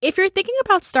If you're thinking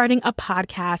about starting a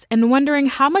podcast and wondering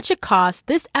how much it costs,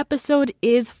 this episode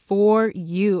is for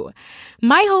you.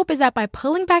 My hope is that by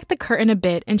pulling back the curtain a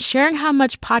bit and sharing how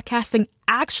much podcasting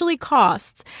actually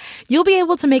costs, you'll be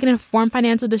able to make an informed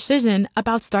financial decision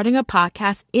about starting a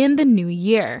podcast in the new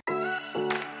year.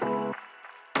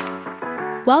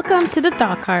 Welcome to The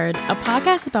Thought Card, a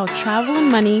podcast about travel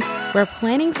and money, where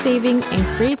planning, saving, and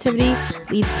creativity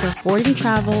leads to affording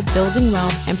travel, building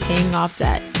wealth, and paying off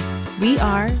debt. We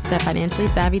are the Financially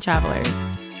Savvy Travelers.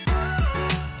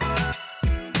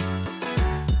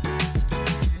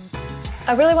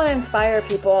 I really want to inspire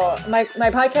people. My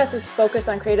podcast is focused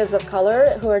on creatives of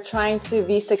color who are trying to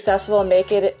be successful and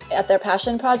make it at their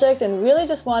passion project, and really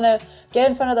just want to get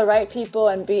in front of the right people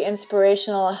and be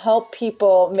inspirational, help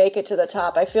people make it to the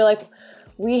top. I feel like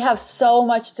we have so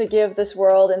much to give this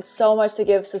world and so much to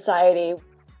give society.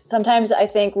 Sometimes I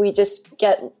think we just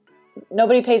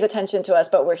nobody pays attention to us,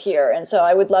 but we're here. And so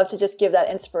I would love to just give that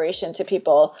inspiration to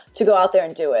people to go out there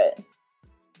and do it.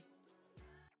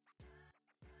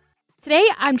 Today,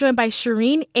 I'm joined by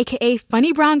Shireen, aka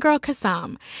Funny Brown Girl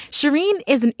Kassam. Shireen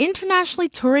is an internationally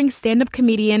touring stand-up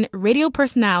comedian, radio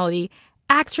personality,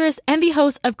 actress, and the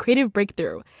host of Creative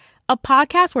Breakthrough, a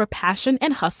podcast where passion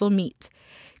and hustle meet.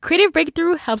 Creative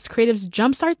Breakthrough helps creatives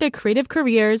jumpstart their creative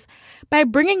careers by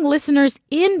bringing listeners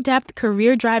in-depth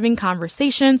career-driving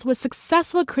conversations with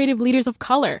successful creative leaders of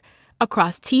color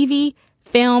across TV,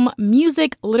 film,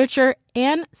 music, literature,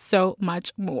 and so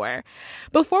much more.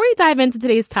 Before we dive into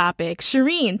today's topic,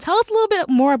 Shireen, tell us a little bit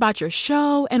more about your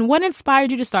show and what inspired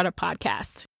you to start a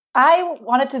podcast. I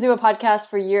wanted to do a podcast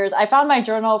for years. I found my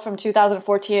journal from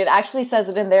 2014. It actually says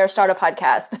it in there, start a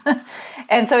podcast.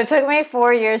 And so it took me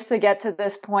 4 years to get to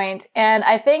this point. And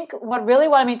I think what really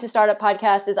wanted me to start a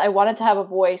podcast is I wanted to have a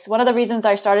voice. One of the reasons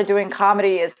I started doing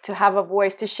comedy is to have a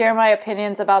voice, to share my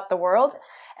opinions about the world.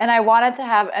 And I wanted to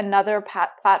have another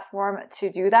platform to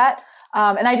do that.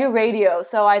 And I do radio.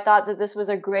 So I thought that this was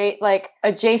a great,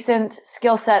 adjacent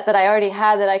skill set that I already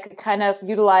had that I could kind of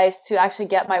utilize to actually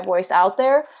get my voice out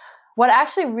there. What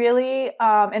actually really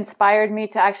inspired me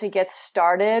to actually get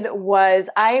started was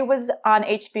I was on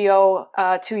HBO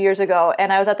 2 years ago,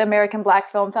 and I was at the American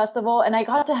Black Film Festival, and I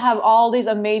got to have all these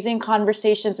amazing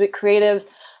conversations with creatives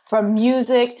from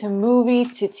music to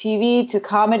movies to TV to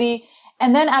comedy.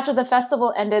 And then after the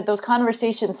festival ended, those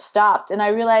conversations stopped, and I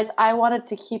realized I wanted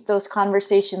to keep those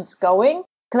conversations going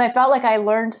because I felt like I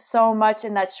learned so much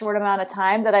in that short amount of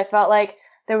time that I felt like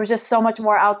there was just so much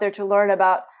more out there to learn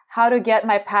about how to get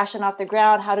my passion off the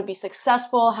ground, how to be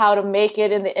successful, how to make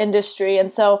it in the industry. And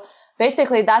so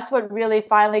basically that's what really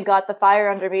finally got the fire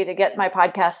under me to get my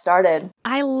podcast started.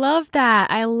 I love that.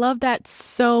 I love that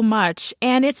so much.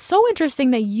 And it's so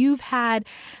interesting that you've had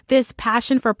this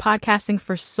passion for podcasting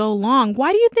for so long.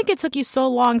 Why do you think it took you so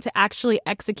long to actually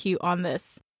execute on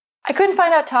this? I couldn't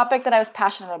find a topic that I was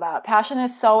passionate about. Passion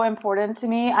is so important to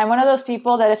me. I'm one of those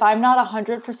people that if I'm not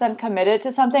 100% committed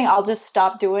to something, I'll just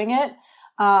stop doing it.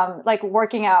 Like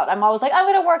working out. I'm always like, I'm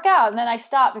going to work out. And then I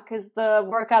stop because the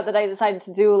workout that I decided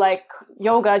to do, like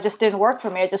yoga, just didn't work for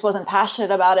me. I just wasn't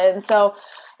passionate about it. And so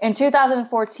in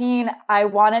 2014, I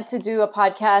wanted to do a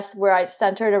podcast where I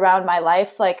centered around my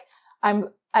life. Like I'm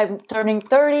turning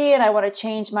 30 and I want to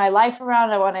change my life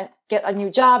around. I want to get a new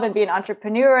job and be an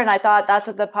entrepreneur. And I thought that's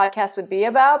what the podcast would be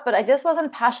about, but I just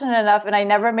wasn't passionate enough and I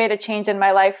never made a change in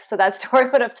my life. So that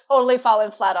story would have totally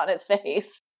fallen flat on its face.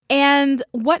 And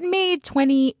what made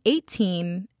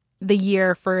 2018 the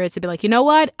year for it to be like, you know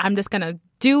what, I'm just going to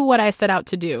do what I set out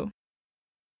to do?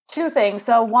 Two things.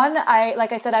 So one,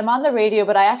 like I said, I'm on the radio,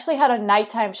 but I actually had a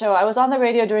nighttime show. I was on the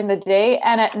radio during the day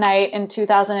and at night in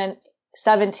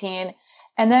 2017.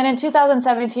 And then in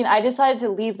 2017, I decided to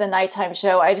leave the nighttime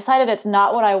show. I decided it's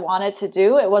not what I wanted to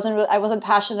do. I wasn't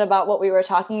passionate about what we were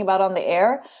talking about on the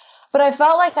air, but I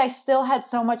felt like I still had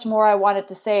so much more I wanted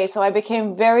to say. So I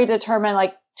became very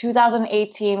determined,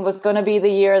 2018 was going to be the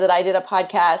year that I did a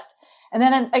podcast. And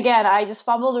then again, I just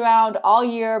fumbled around all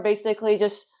year, basically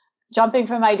just jumping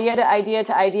from idea to idea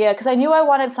to idea because I knew I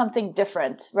wanted something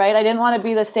different, right? I didn't want to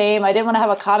be the same. I didn't want to have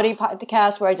a comedy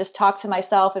podcast where I just talked to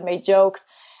myself and made jokes.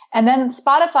 And then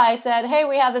Spotify said, hey,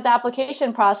 we have this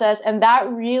application process. And that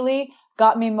really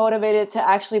got me motivated to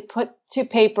actually put to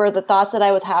paper the thoughts that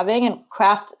I was having and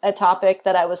craft a topic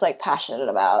that I was passionate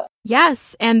about.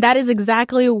 Yes. And that is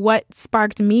exactly what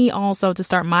sparked me also to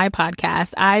start my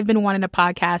podcast. I've been wanting a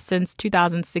podcast since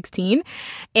 2016.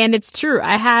 And it's true.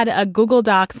 I had a Google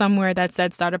Doc somewhere that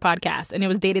said start a podcast and it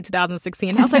was dated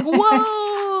 2016. I was like,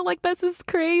 whoa. no, like this is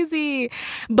crazy.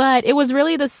 But it was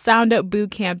really the Sound Up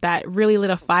boot camp that really lit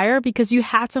a fire because you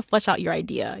had to flesh out your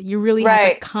idea. You really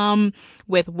had to come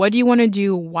with what do you want to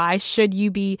do? Why should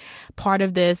you be part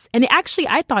of this? And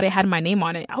I thought it had my name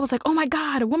on it. I was like, oh my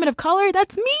God, a woman of color?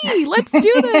 That's me. Let's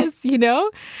do this,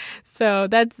 So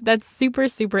that's super,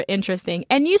 super interesting.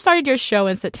 And you started your show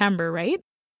in September, right?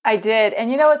 I did.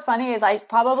 And what's funny is I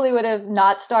probably would have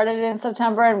not started it in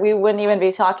September and we wouldn't even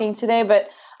be talking today, but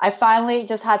I finally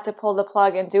just had to pull the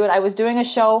plug and do it. I was doing a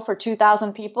show for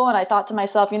 2,000 people and I thought to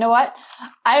myself, you know what?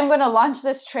 I'm going to launch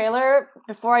this trailer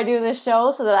before I do this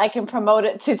show so that I can promote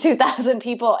it to 2,000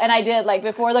 people. And I did. Like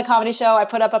before the comedy show, I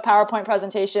put up a PowerPoint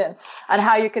presentation on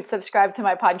how you could subscribe to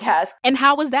my podcast. And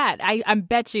how was that? I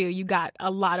bet you got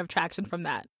a lot of traction from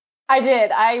that. I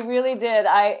did. I really did.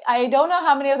 I don't know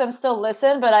how many of them still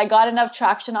listen, but I got enough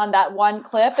traction on that one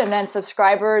clip and then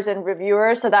subscribers and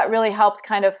reviewers. So that really helped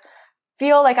kind of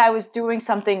feel like I was doing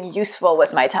something useful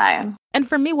with my time. And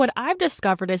for me, what I've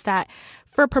discovered is that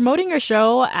for promoting your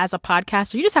show as a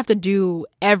podcaster, you just have to do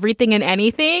everything and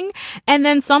anything. And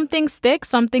then some things stick,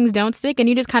 some things don't stick, and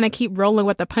you just kind of keep rolling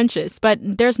with the punches. But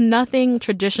there's nothing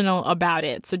traditional about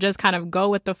it. So just kind of go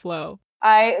with the flow.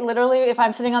 I literally, if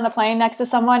I'm sitting on the plane next to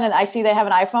someone and I see they have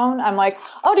an iPhone, I'm like,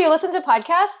 oh, do you listen to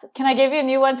podcasts? Can I give you a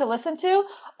new one to listen to?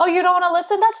 Oh, you don't want to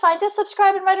listen? That's fine. Just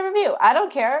subscribe and write a review. I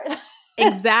don't care.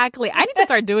 Exactly. I need to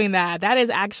start doing that. That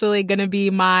is actually going to be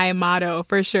my motto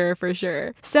for sure, for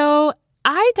sure. So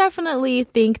I definitely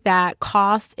think that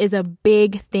cost is a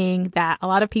big thing that a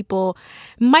lot of people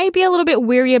might be a little bit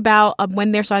weary about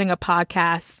when they're starting a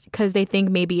podcast because they think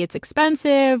maybe it's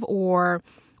expensive or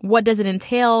what does it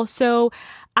entail? So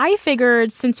I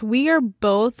figured since we are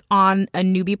both on a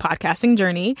newbie podcasting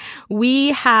journey,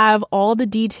 we have all the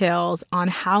details on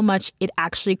how much it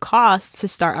actually costs to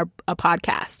start a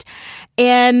podcast.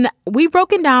 And we've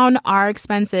broken down our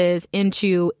expenses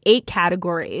into 8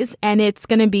 categories, and it's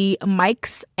going to be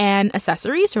mics and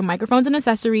accessories, so microphones and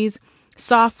accessories,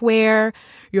 software,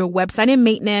 your website and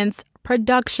maintenance,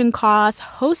 production costs,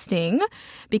 hosting,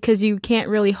 because you can't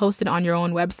really host it on your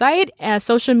own website,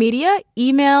 social media,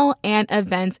 email, and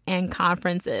events and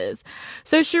conferences.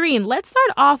 So Shireen, let's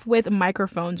start off with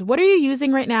microphones. What are you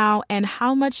using right now and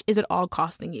how much is it all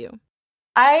costing you?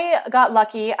 I got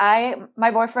lucky. My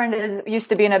boyfriend used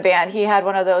to be in a band. He had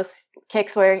one of those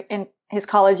kicks where in his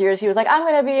college years, he was like, I'm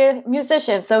going to be a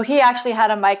musician. So he actually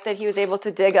had a mic that he was able to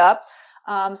dig up.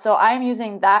 So I'm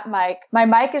using that mic. My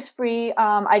mic is free.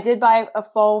 I did buy a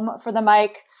foam for the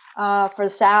mic, for the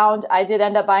sound. I did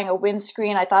end up buying a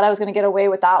windscreen. I thought I was going to get away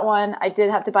with that one. I did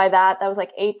have to buy that. That was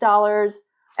like $8.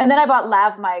 And then I bought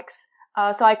lav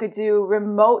mics, so I could do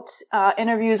remote,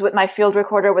 interviews with my field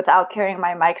recorder without carrying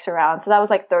my mics around. So that was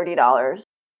like $30.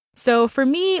 So for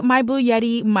me, my Blue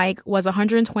Yeti mic was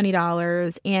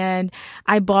 $120 and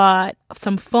I bought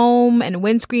some foam and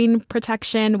windscreen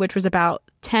protection, which was about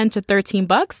 $10 to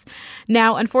 $13.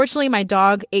 Now, unfortunately, my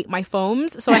dog ate my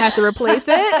foams, so I had to replace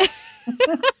it.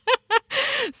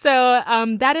 So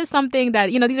that is something that,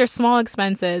 these are small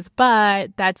expenses,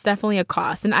 but that's definitely a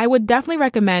cost. And I would definitely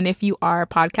recommend if you are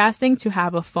podcasting to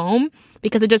have a foam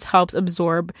because it just helps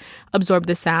absorb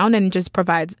the sound and just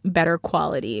provides better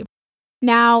quality.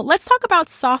 Now, let's talk about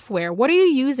software. What are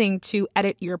you using to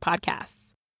edit your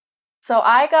podcasts? So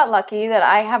I got lucky that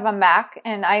I have a Mac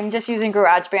and I'm just using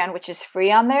GarageBand, which is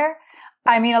free on there.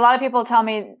 I mean, a lot of people tell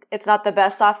me it's not the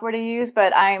best software to use,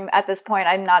 but at this point,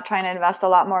 I'm not trying to invest a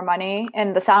lot more money.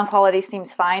 And the sound quality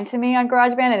seems fine to me on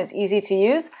GarageBand and it's easy to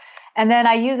use. And then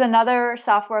I use another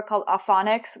software called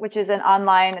Auphonics, which is it's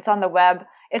on the web.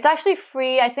 It's actually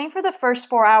free, I think, for the first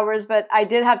 4 hours, but I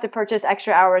did have to purchase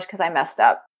extra hours because I messed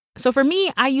up. So for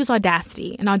me, I use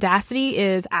Audacity, and Audacity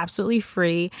is absolutely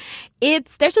free. There's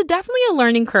definitely a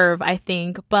learning curve, I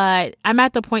think, but I'm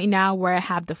at the point now where I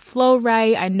have the flow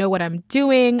right. I know what I'm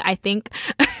doing, I think.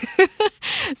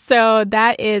 So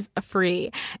that is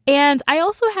free. And I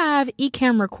also have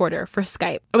Ecamm Recorder for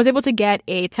Skype. I was able to get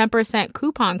a 10%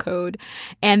 coupon code,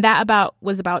 and that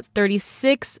was about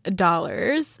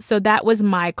 $36. So that was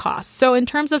my cost. So in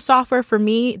terms of software for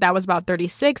me, that was about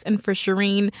 $36. And for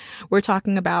Shireen, we're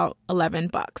talking about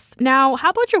 $11. Now, how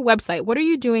about your website? What are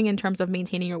you doing in terms of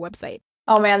maintaining your website?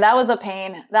 Oh man, that was a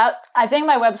pain. I think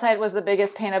my website was the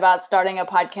biggest pain about starting a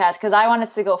podcast because I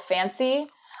wanted to go fancy.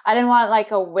 I didn't want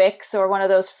like a Wix or one of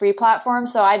those free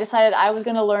platforms. So I decided I was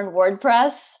going to learn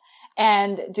WordPress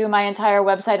and do my entire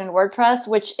website in WordPress,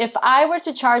 which if I were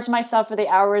to charge myself for the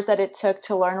hours that it took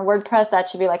to learn WordPress, that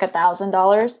should be like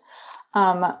 $1,000.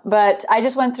 But I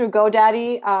just went through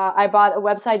GoDaddy. I bought a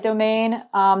website domain,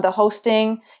 the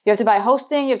hosting. You have to buy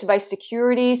hosting. You have to buy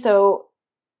security. So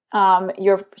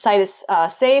your site is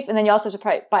safe, and then you also have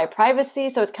to buy privacy.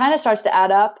 So it kind of starts to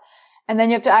add up. And then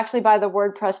you have to actually buy the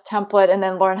WordPress template and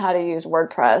then learn how to use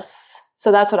WordPress.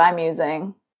 So that's what I'm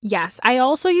using. Yes, I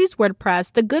also use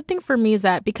WordPress. The good thing for me is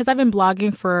that because I've been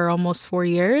blogging for almost 4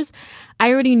 years,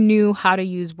 I already knew how to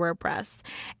use WordPress.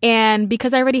 And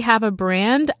because I already have a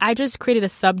brand, I just created a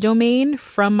subdomain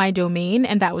from my domain,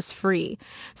 and that was free.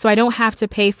 So I don't have to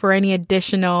pay for any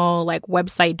additional like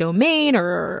website domain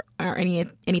or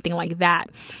anything like that.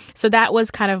 So that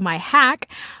was kind of my hack.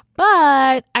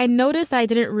 But I noticed I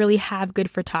didn't really have good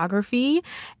photography,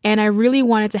 and I really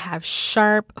wanted to have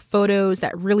sharp photos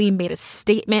that really made a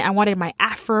statement. I wanted my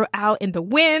afro out in the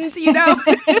wind, you know?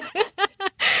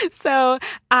 So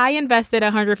I invested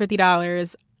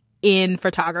 $150 in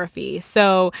photography.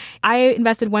 So I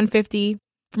invested $150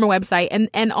 from a website.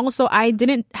 And also I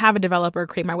didn't have a developer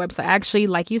create my website. Actually,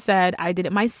 like you said, I did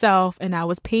it myself, and I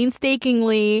was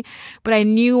painstakingly, but I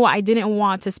knew I didn't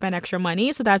want to spend extra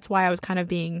money. So that's why I was kind of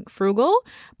being frugal,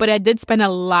 but I did spend a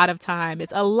lot of time.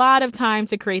 It's a lot of time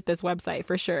to create this website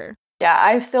for sure. Yeah,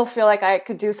 I still feel like I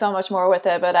could do so much more with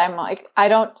it, but I'm like,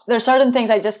 there's certain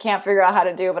things I just can't figure out how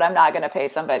to do, but I'm not going to pay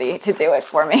somebody to do it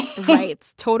for me. Right.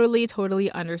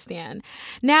 Totally understand.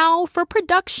 Now, for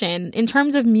production, in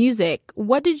terms of music,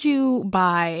 what did you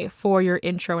buy for your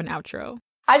intro and outro?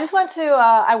 I just went to,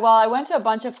 I went to a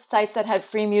bunch of sites that had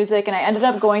free music, and I ended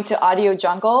up going to Audio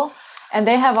Jungle, and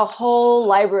they have a whole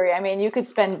library. I mean, you could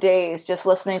spend days just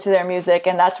listening to their music,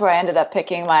 and that's where I ended up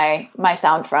picking my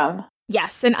sound from.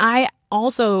 Yes, and I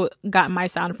also got my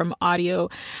sound from Audio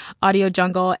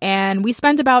Jungle, and we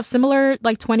spent about similar,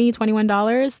 like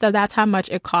 $21. So that's how much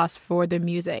it costs for the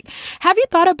music. Have you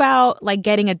thought about like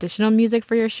getting additional music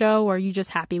for your show, or are you just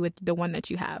happy with the one that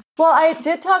you have? Well, I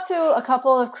did talk to a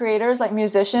couple of creators, like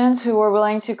musicians, who were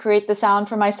willing to create the sound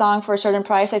for my song for a certain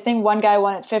price. I think one guy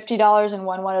wanted $50 and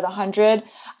one wanted $100.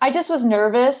 I just was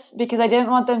nervous because I didn't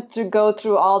want them to go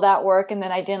through all that work and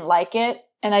then I didn't like it.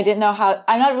 And I didn't know how.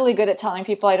 I'm not really good at telling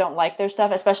people I don't like their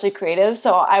stuff, especially creative.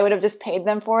 So I would have just paid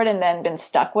them for it and then been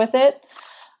stuck with it.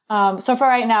 So for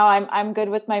right now, I'm good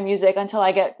with my music until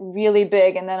I get really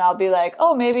big, and then I'll be like,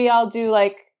 oh, maybe I'll do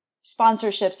like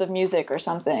sponsorships of music or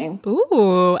something.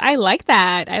 Ooh, I like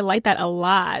that. I like that a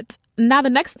lot. Now, the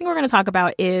next thing we're going to talk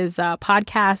about is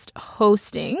podcast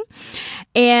hosting.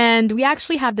 And we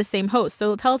actually have the same host.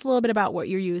 So tell us a little bit about what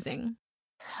you're using.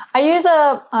 I use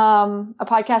a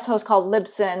podcast host called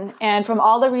Libsyn, and from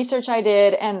all the research I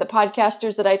did and the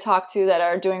podcasters that I talked to that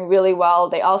are doing really well,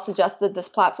 they all suggested this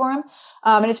platform.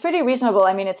 And it's pretty reasonable.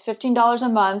 I mean, it's $15 a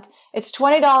month. It's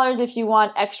 $20 if you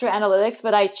want extra analytics,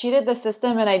 but I cheated the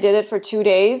system and I did it for 2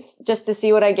 days just to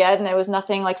see what I get. And it was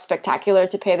nothing like spectacular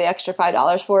to pay the extra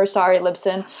 $5 for. Sorry,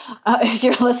 Libsyn, if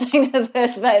you're listening to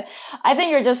this, but I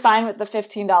think you're just fine with the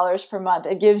 $15 per month.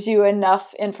 It gives you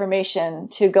enough information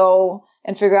to go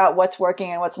and figure out what's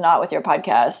working and what's not with your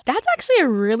podcast. That's actually a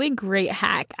really great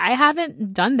hack. I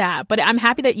haven't done that, but I'm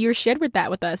happy that you shared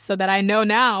that with us so that I know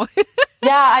now.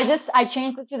 Yeah, I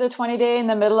changed it to the 20-day in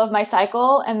the middle of my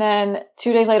cycle, and then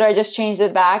 2 days later I just changed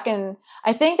it back, and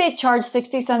I think they charged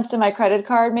 60 cents to my credit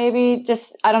card maybe.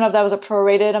 Just, I don't know if that was a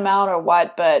prorated amount or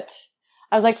what, but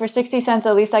I was like, for 60 cents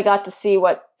at least I got to see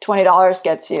what $20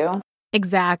 gets you.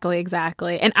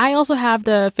 Exactly. And I also have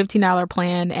the $15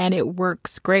 plan, and it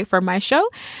works great for my show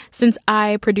since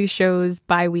I produce shows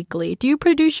bi-weekly. Do you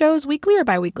produce shows weekly or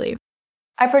bi-weekly?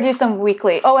 I produce them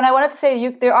weekly. Oh, and I wanted to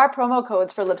say there are promo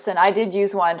codes for Libsyn. I did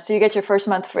use one, so you get your first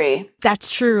month free. That's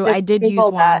true. I did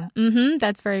use one.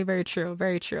 That's very, very true.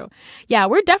 Very true. Yeah,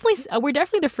 we're definitely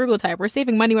the frugal type. We're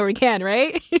saving money where we can,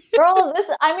 right? Girl, this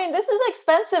is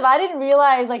expensive. I didn't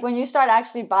realize, like, when you start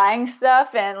actually buying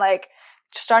stuff and like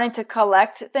starting to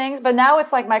collect things, but now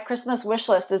it's like my Christmas wish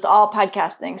list is all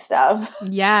podcasting stuff.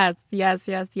 Yes.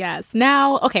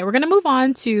 Now, okay, we're going to move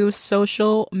on to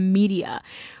social media.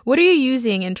 What are you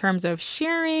using in terms of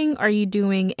sharing? Are you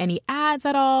doing any ads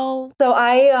at all? So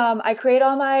I create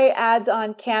all my ads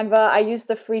on Canva. I use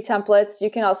the free templates. You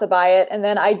can also buy it. And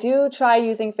then I do try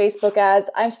using Facebook ads.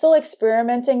 I'm still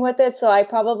experimenting with it, so I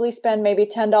probably spend maybe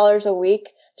 $10 a week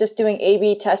just doing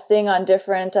A/B testing on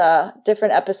different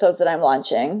episodes that I'm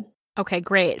launching. Okay,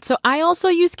 great. So I also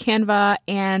use Canva,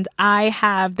 and I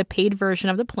have the paid version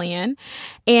of the plan.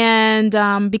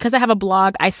 And because I have a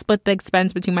blog, I split the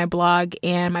expense between my blog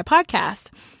and my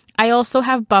podcast. I also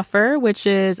have Buffer, which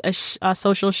is a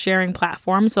social sharing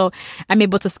platform. So I'm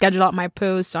able to schedule out my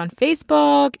posts on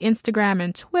Facebook, Instagram,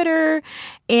 and Twitter.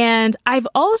 And I've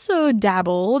also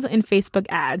dabbled in Facebook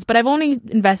ads, but I've only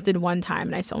invested one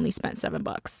time and I only spent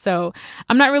 $7. So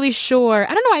I'm not really sure.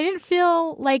 I don't know. I didn't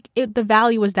feel like the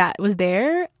value was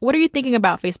there. What are you thinking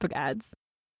about Facebook ads?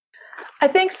 I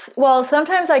think, well,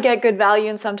 sometimes I get good value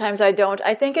and sometimes I don't.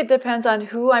 I think it depends on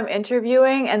who I'm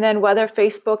interviewing and then whether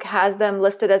Facebook has them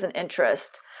listed as an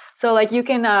interest. So like you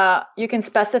can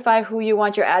specify who you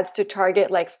want your ads to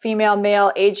target, like female,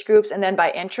 male, age groups, and then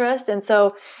by interest. And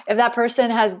so if that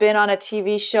person has been on a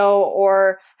TV show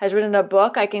or has written a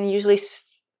book, I can usually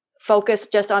focus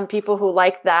just on people who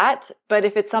like that. But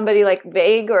if it's somebody like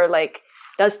vague or like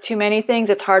does too many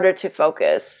things, it's harder to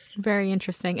focus. Very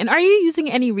interesting. And are you using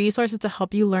any resources to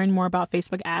help you learn more about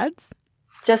Facebook ads?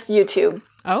 Just YouTube.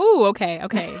 Oh, okay.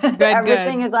 Okay. Good,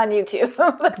 Everything is on YouTube.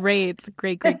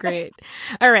 Great.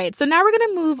 All right. So now we're going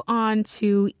to move on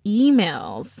to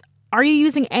emails. Are you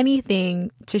using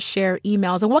anything to share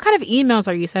emails? And what kind of emails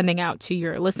are you sending out to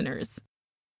your listeners?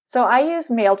 So I use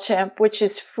MailChimp, which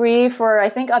is free for, I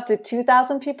think, up to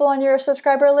 2,000 people on your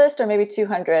subscriber list, or maybe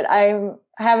 200. I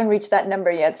haven't reached that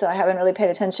number yet, so I haven't really paid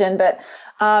attention. But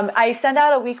I send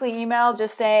out a weekly email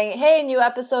just saying, hey, new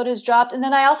episode has dropped. And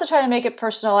then I also try to make it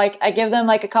personal. Like I give them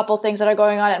like a couple things that are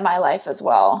going on in my life as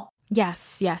well.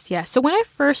 Yes. So when I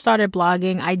first started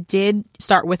blogging, I did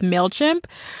start with MailChimp,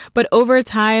 but over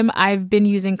time I've been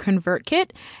using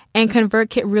ConvertKit, and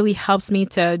ConvertKit really helps me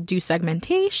to do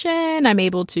segmentation. I'm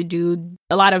able to do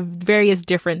a lot of various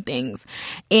different things.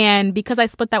 And because I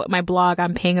split that with my blog,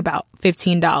 I'm paying about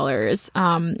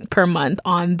 $15 per month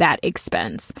on that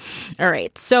expense. All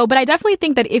right. So, but I definitely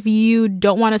think that if you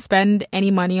don't want to spend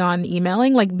any money on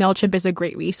emailing, like MailChimp is a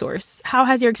great resource. How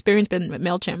has your experience been with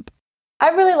MailChimp? I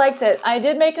really liked it. I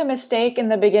did make a mistake in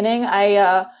the beginning.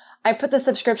 I put the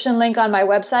subscription link on my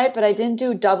website, but I didn't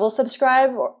do double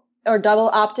subscribe or double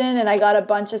opt-in, and I got a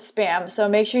bunch of spam. So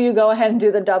make sure you go ahead and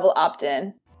do the double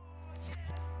opt-in.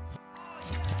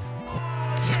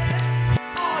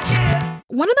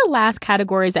 One of the last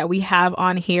categories that we have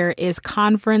on here is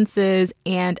conferences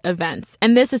and events.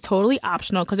 And this is totally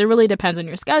optional because it really depends on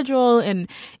your schedule and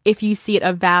if you see it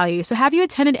of value. So have you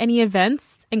attended any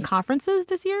events and conferences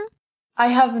this year? I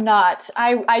have not.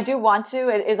 I do want to.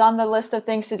 It is on the list of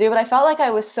things to do, but I felt like I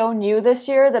was so new this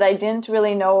year that I didn't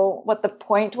really know what the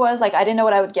point was. Like I didn't know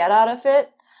what I would get out of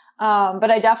it. But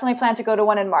I definitely plan to go to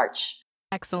one in March.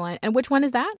 Excellent. And which one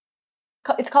is that?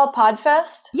 It's called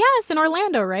Podfest. Yes, in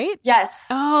Orlando, right? Yes.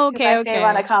 Oh, okay. I save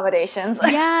on accommodations.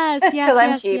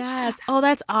 Yes. Oh,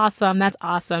 that's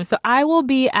awesome. So I will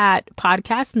be at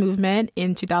Podcast Movement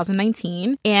in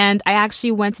 2019, and I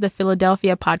actually went to the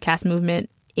Philadelphia Podcast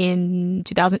Movement in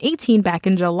 2018 back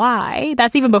in July.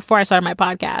 That's even before I started my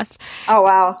podcast. Oh,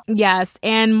 wow. Yes.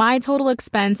 And my total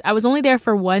expense, I was only there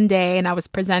for one day and I was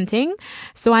presenting.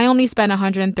 So I only spent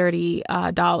 $130.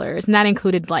 And that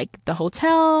included like the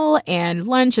hotel and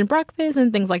lunch and breakfast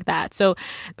and things like that. So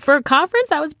for a conference,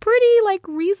 that was pretty like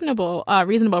reasonable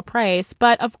price.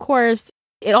 But of course,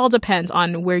 it all depends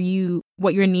on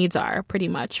what your needs are pretty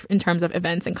much in terms of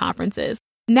events and conferences.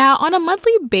 Now, on a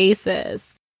monthly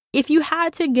basis, if you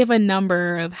had to give a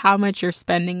number of how much you're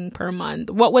spending per month,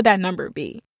 what would that number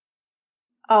be?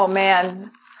 Oh, man.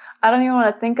 I don't even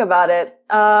want to think about it.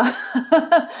 I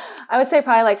would say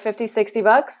probably like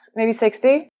 $50-$60, maybe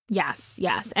 60.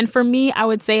 Yes. And for me, I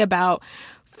would say about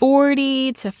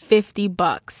 $40 to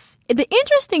 $50. The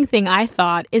interesting thing I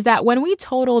thought is that when we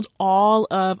totaled all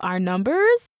of our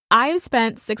numbers, I've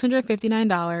spent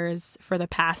 $659 for the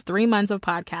past 3 months of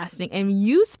podcasting, and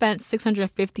you spent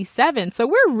 $657. So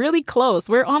we're really close.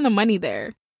 We're on the money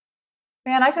there.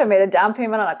 Man, I could have made a down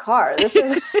payment on a car. This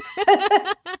is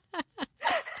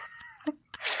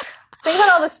think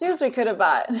about all the shoes we could have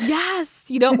bought. Yes,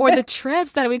 or the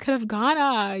trips that we could have gone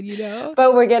on,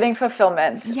 But we're getting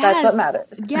fulfillment. Yes. That's what matters.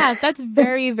 Yes, that's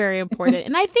very, very important.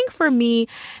 And I think for me,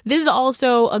 this is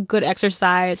also a good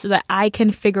exercise so that I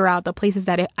can figure out the places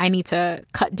that I need to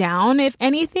cut down, if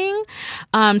anything.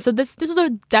 So this is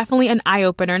definitely an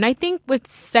eye-opener. And I think with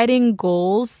setting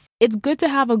goals, it's good to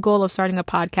have a goal of starting a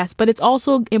podcast, but it's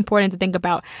also important to think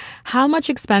about how much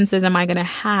expenses am I going to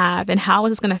have and how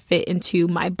is this going to fit into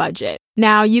my budget.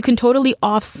 Now, you can totally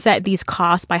offset these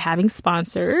costs by having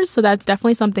sponsors. So that's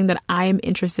definitely something that I'm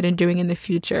interested in doing in the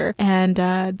future. And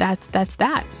that's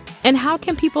that. And how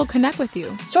can people connect with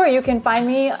you? Sure. You can find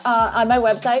me on my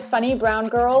website,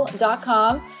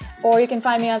 funnybrown.girl.com, or you can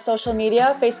find me on social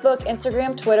media, Facebook,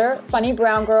 Instagram, Twitter, Funny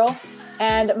Brown Girl.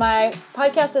 And my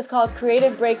podcast is called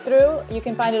Creative Breakthrough. You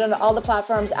can find it on all the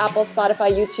platforms, Apple,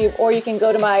 Spotify, YouTube, or you can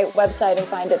go to my website and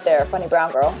find it there,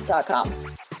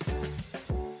 funnybrowngirl.com.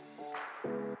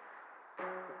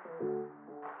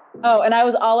 Oh, and I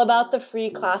was all about the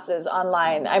free classes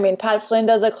online. I mean, Pat Flynn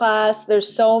does a class.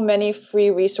 There's so many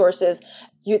free resources.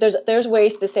 There's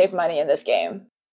ways to save money in this game.